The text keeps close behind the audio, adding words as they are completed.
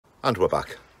And we're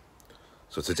back.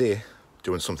 So today,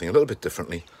 doing something a little bit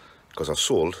differently because I've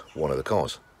sold one of the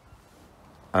cars.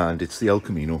 And it's the El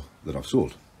Camino that I've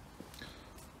sold.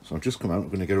 So I've just come out, I'm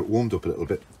going to get it warmed up a little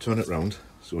bit, turn it round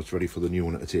so it's ready for the new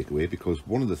owner to take away, because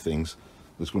one of the things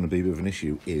that's going to be a bit of an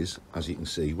issue is, as you can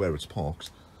see, where it's parked,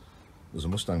 there's a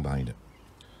Mustang behind it.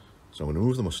 So I'm going to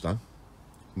move the Mustang,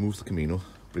 move the Camino,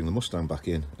 bring the Mustang back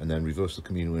in, and then reverse the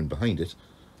Camino in behind it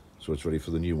so it's ready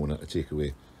for the new owner to take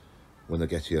away when they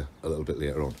get here a little bit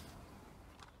later on.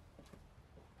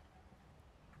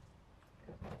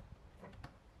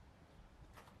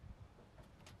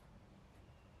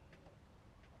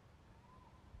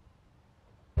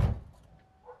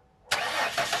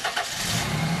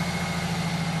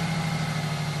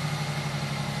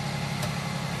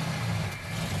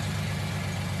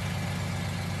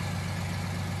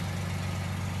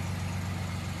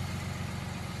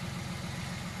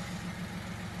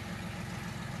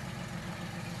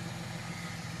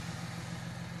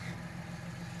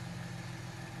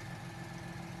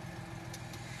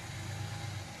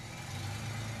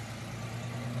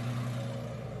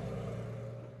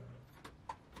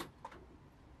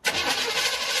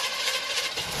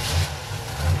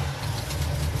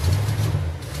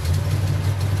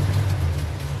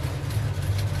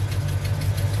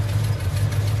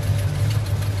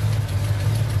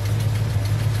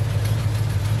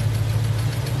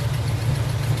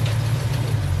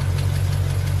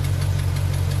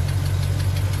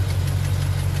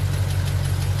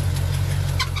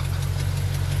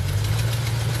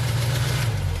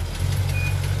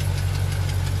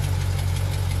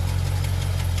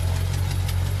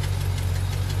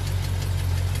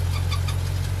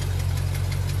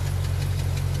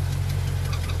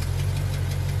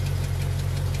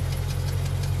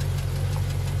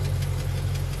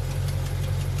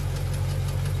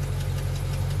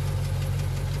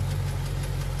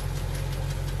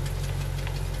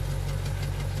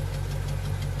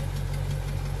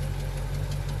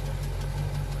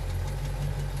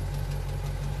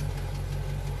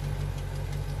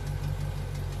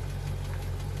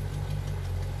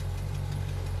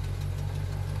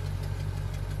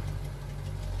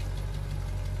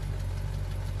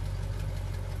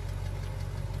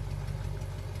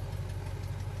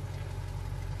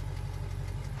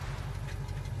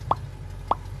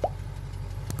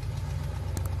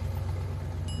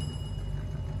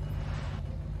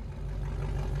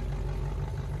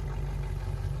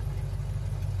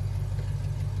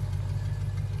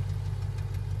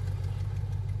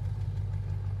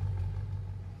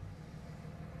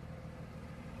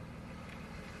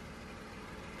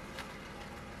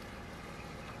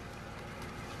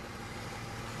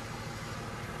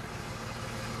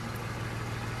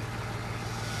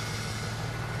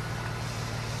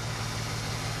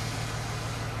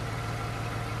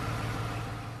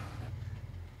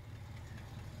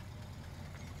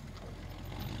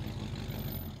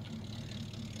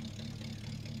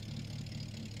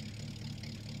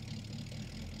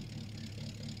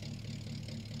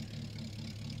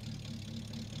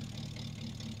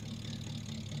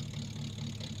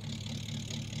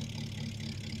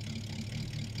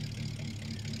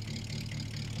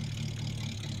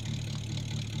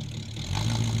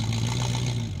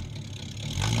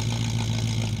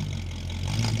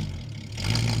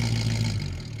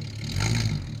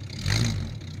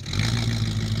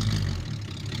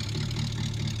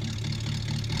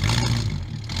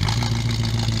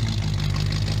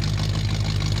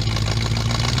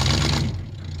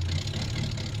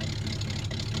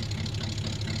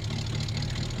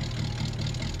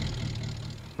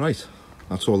 Right,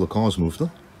 that's all the cars moved then.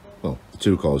 Well, the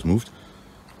two cars moved,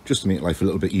 just to make life a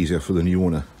little bit easier for the new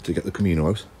owner to get the Camino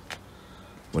out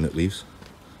when it leaves.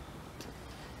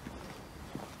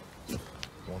 Like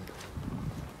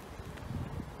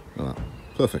that.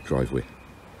 Perfect driveway.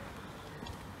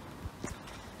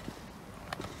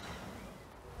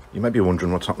 You might be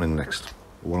wondering what's happening next.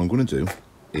 What I'm going to do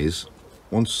is,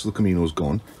 once the Camino's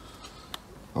gone,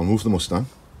 I'll move the Mustang,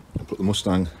 I'll put the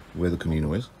Mustang where the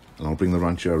Camino is, and I'll bring the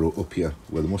Ranchero up here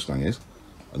where the Mustang is,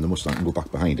 and the Mustang can go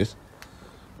back behind it.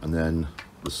 And then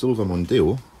the Silver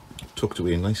Mondeo, tucked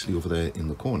away nicely over there in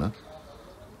the corner,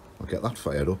 I'll get that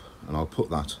fired up and I'll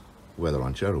put that where the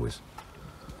Ranchero is.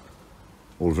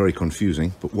 All very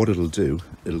confusing, but what it'll do,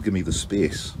 it'll give me the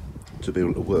space to be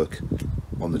able to work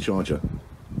on the Charger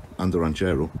and the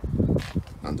Ranchero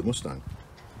and the Mustang.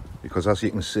 Because as you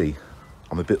can see,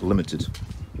 I'm a bit limited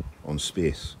on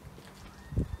space.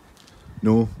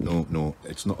 No,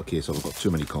 it's not a case of I've got too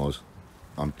many cars.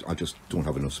 I just don't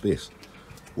have enough space.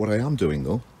 What I am doing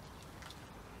though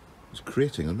is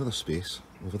creating another space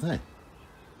over there.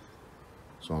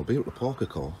 So I'll be able to park a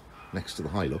car next to the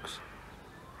Hilux,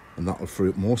 and that'll free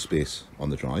up more space on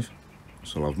the drive.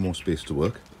 So I'll have more space to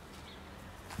work,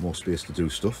 more space to do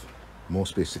stuff, more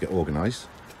space to get organised.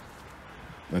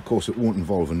 And of course it won't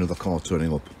involve another car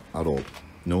turning up at all.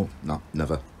 No, nah,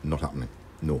 never, not happening.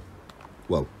 No.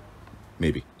 Well,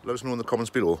 maybe. Let us know in the comments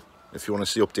below if you want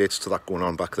to see updates to that going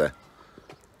on back there.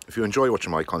 If you enjoy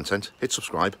watching my content, hit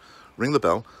subscribe, ring the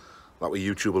bell, that way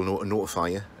YouTube will notify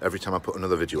you every time I put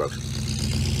another video out.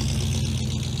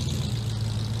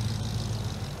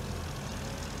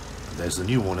 And there's the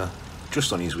new owner,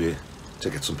 just on his way to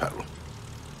get some petrol.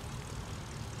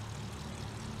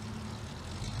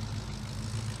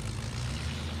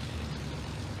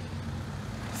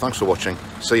 Thanks for watching,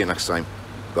 see you next time,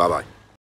 bye bye.